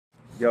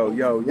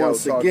Yo.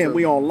 Once again,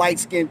 we on Light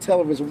Skin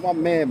Television with my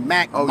man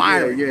Mackk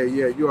Myron.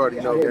 Yeah. You already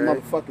know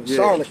that. Motherfucking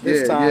Charlotte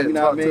this time, you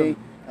know what I mean?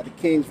 At the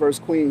Kings vs.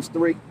 Queens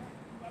 3.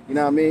 You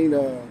know what I mean?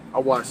 I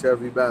watched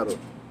every battle.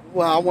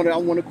 Well, I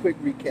want a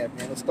quick recap,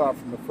 man. Let's start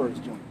from the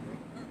first joint.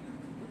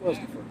 What was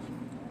the first joint?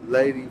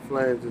 Lady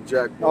Flames and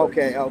Jack Boy.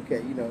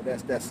 Okay. You know,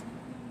 that's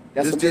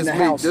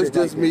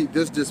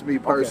This just me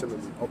personally.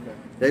 Okay.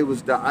 They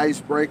was the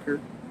icebreaker.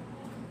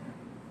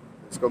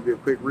 It's gonna be a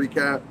quick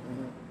recap.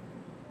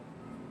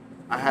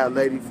 I had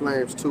Lady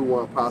Flames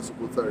 2-1,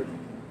 possible 30.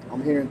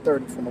 I'm hearing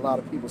 30 from a lot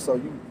of people. So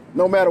you,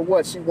 no matter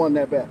what, she won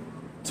that battle.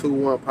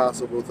 2-1,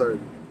 possible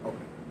 30.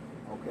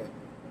 Okay.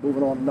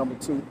 Moving on to number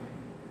 2.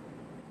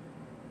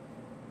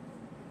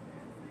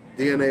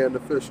 DNA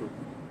unofficial.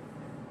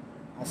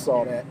 I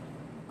saw that.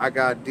 I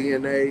got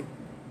DNA.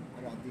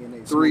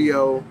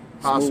 3-0,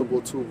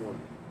 possible 2-1.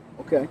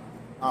 Okay.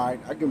 All right.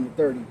 I give him the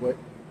 30, but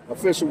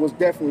official was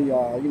definitely,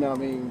 you know what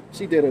I mean?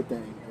 She did her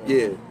thing.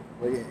 Yeah.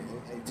 But yeah,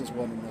 it just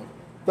wasn't enough.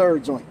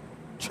 Third joint.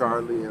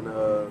 Charlie and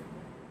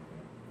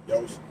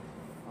Yoshi.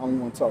 I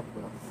don't want to talk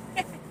about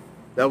it.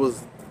 That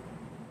was,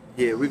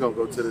 yeah, we're going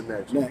to go to the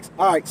next.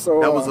 All right, so.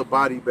 That was a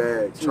body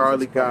bag.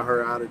 Charlie got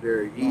her out of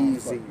there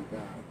easy.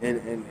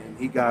 And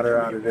he got her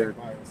out of there.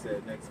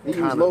 He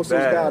used Loso's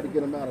guy to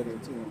get him out of there,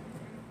 too.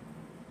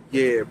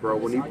 Yeah, bro.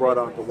 When he brought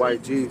out the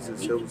white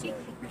Jesus, it was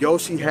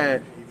Yoshi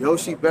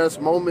best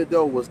moment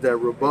though was that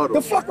rebuttal.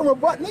 The fucking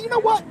rebuttal. You know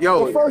what?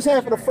 Yo, the first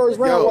half of the first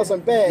round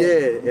wasn't bad.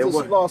 Yeah, he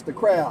just lost the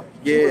crowd.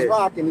 Yeah, he was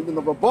rocking. And then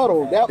the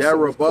rebuttal. That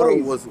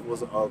rebuttal was a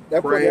crazy.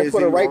 That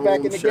put it right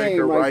back in the game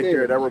right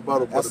there. That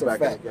rebuttal put it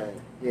back in the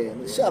game.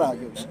 Yeah, shout out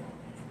Yoshi.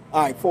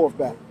 All right, fourth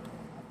battle.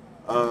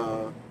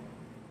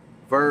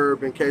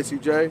 Verb and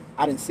KCJ.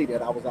 I didn't see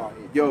that. I was out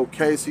here. Yo,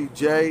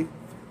 KCJ,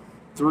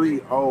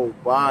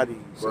 3-0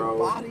 body, bro.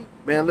 Body?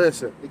 Man,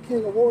 listen. The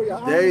King of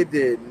Warrior. They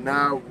did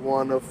not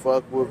want to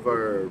fuck with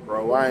Verb,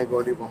 bro. I ain't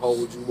going to even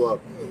hold you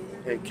up.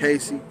 And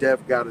Casey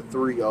Def got a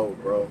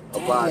 3-0, bro. A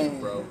body,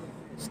 bro.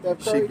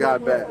 She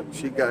got back.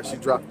 She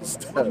dropped the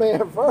step. My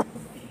man, Verb.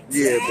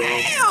 Yeah, bro.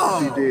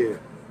 She did.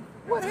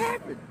 What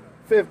happened?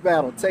 Fifth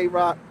battle,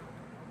 Tay-Rock.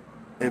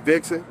 And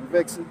Vixen?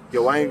 Vixen.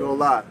 Yo, I ain't going to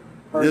lie.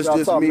 This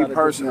just me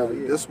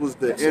personally. This was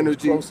the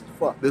energy.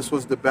 This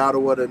was the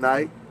battle of the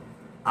night.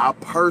 I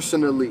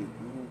personally,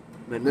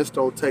 man, this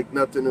don't take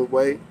nothing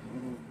away.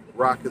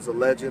 Rock is a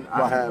legend.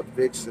 I have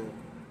Vixen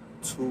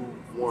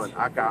 2-1.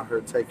 I got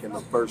her taking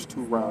the first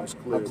 2 rounds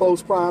clear. A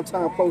close prime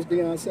time post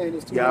Deion saying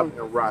this 2-1. Yep,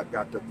 and Rock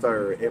got the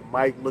third. It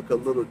might look a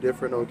little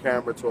different on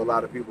camera to a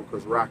lot of people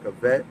because Rock a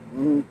vet,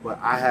 but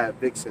I have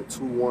Vixen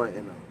 2-1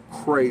 in a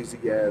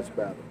crazy ass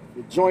battle.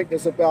 The joint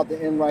that's about to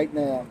end right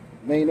now,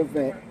 main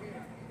event,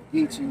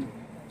 Geechee,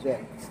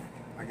 Jazz.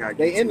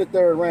 They in the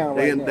third round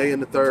right now. They in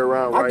the third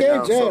round right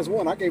now. I gave Jazz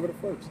one. I gave her the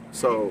first.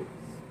 So,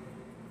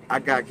 I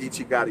got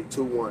Geechee Gotti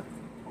 2-1.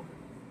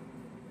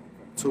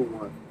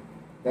 2-1.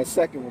 That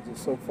second was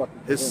just so fucking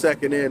His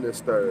second and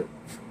his third.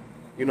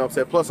 You know what I'm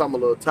saying? Plus, I'm a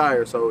little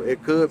tired, so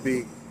it could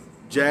be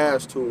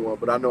Jazz 2-1,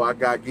 but I know I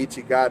got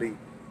Geechee Gotti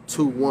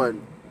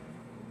 2-1.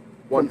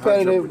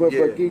 Competitive, but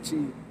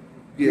Geechee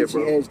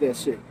edged that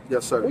shit.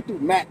 Yes, sir. What do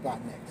Mackk got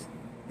next?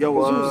 Yo,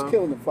 he was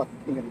killing the fucking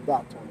King of the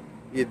Dot tournament.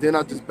 Yeah, then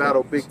I just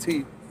battled Big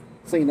T.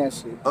 Seen that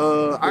shit.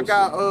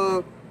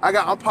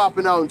 I'm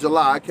popping out in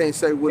July. I can't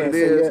say what it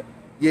is.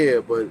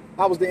 Yeah, but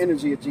how was the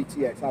energy at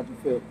GTX? How'd you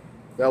feel?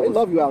 They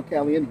love you out in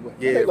Cali anyway.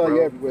 Yeah, they love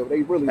you everywhere.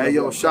 They really love you. Hey,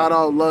 yo, shout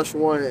out Lush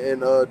One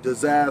and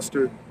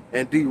Disaster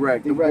and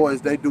D-Rec. The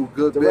boys, they do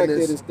good business.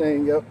 Did his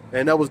thing, yep.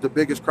 And that was the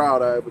biggest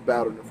crowd I ever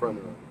battled in front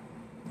of them.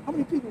 How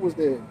many people was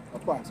there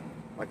approximately?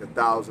 Like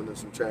 1,000 and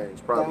some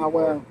change, probably.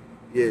 Well,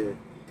 yeah.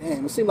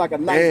 Damn, it seemed like a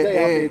nice day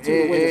out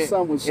there too, when the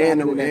sun was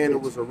shining. And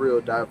it was a real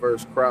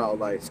diverse crowd,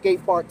 like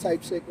skate park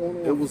type shit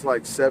going on. It was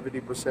like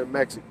 70%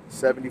 Mexican,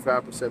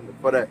 75%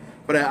 for that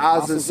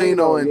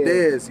Asesino and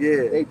Dez,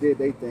 yeah. They did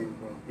their thing,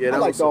 bro. Yeah, I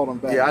liked all them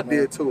back. Yeah, I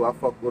did too. I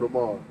fucked with them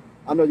all.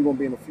 I know you're gonna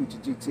be in the future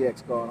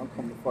GTX card. I'm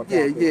coming to fuck out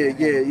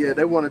there. Yeah.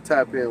 They want to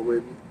tap in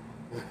with me.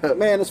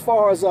 Man, as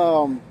far as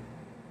the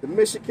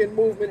Michigan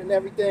movement and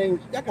everything,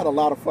 y'all got a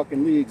lot of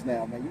fucking leagues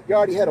now, man. You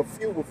already had a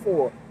few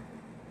before.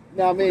 You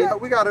know what I mean?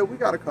 We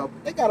got a couple.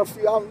 They got a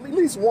few, at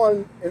least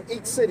one in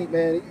each city,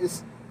 man.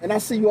 And I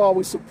see you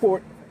always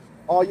support,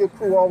 all your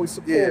crew always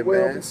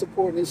support, be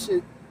supporting this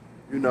shit.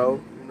 You know.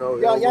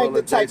 Y'all ain't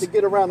the type to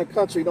get around the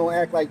country. Don't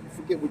act like you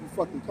forget where you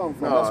fucking come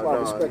from. That's why I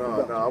respect you.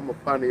 No, I'm a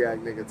Pontiac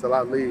nigga till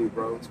I leave,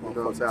 bro. You know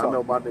what I'm saying? I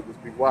know my niggas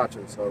be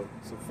watching, so.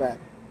 It's a fact.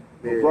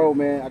 Yeah. Well, bro,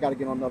 man, I got to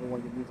get on another one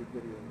of your music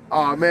videos.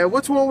 Oh, man,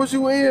 which one was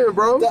you in,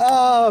 bro?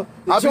 The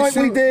joint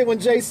we did when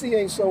JC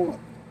ain't show up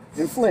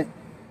in Flint.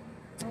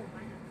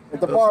 At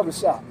the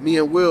barbershop. Me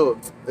and Will.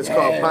 It's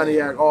called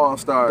Pontiac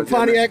All-Stars. The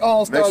Pontiac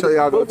All-Stars. Make sure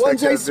y'all go check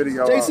that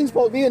video out. JC's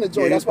supposed to be in the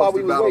joint. That's why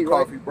we was waiting,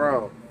 right? Coffee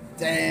Brown.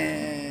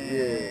 Damn.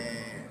 Yeah.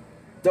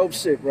 Dope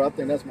shit, bro. I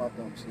think that's my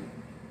dumb shit.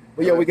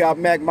 But yo, we got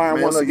Mackk Myron.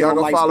 Man, look, y'all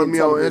go follow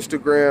me on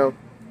Instagram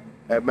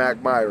at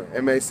Mackk Myron.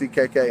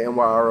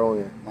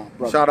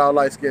 MackKKMyron. Shout out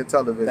Light Skin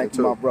Television, too. Thank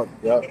you, my brother.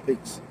 Yep.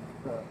 Peace.